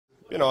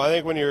I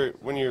think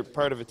when you're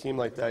part of a team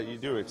like that, you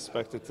do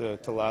expect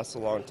it to last a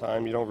long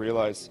time. You don't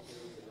realize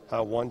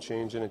how one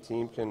change in a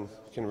team can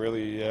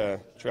really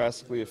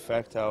drastically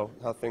affect how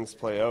things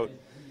play out.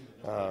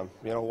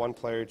 One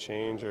player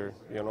change or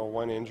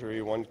one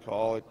injury, one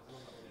call.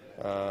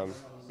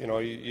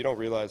 You don't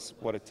realize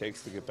what it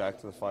takes to get back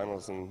to the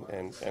finals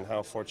and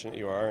how fortunate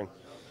you are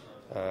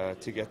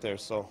to get there.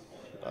 So,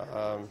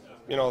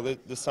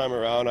 this time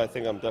around, I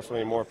think I'm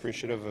definitely more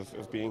appreciative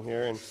of being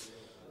here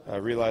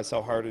and realize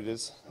how hard it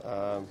is.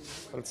 But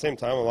at the same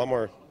time, a lot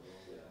more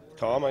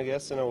calm, I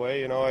guess, in a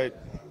way. At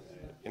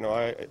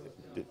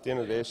the end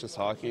of the day, it's just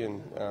hockey,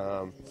 and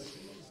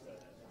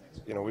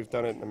we've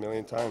done it a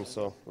million times.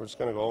 So we're just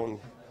going to go and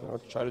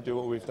try to do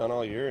what we've done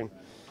all year, and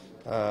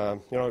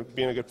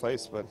be in a good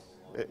place. But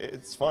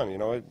it's fun.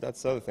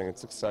 That's the other thing.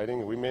 It's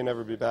exciting. We may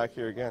never be back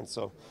here again,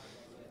 so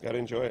got to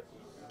enjoy it.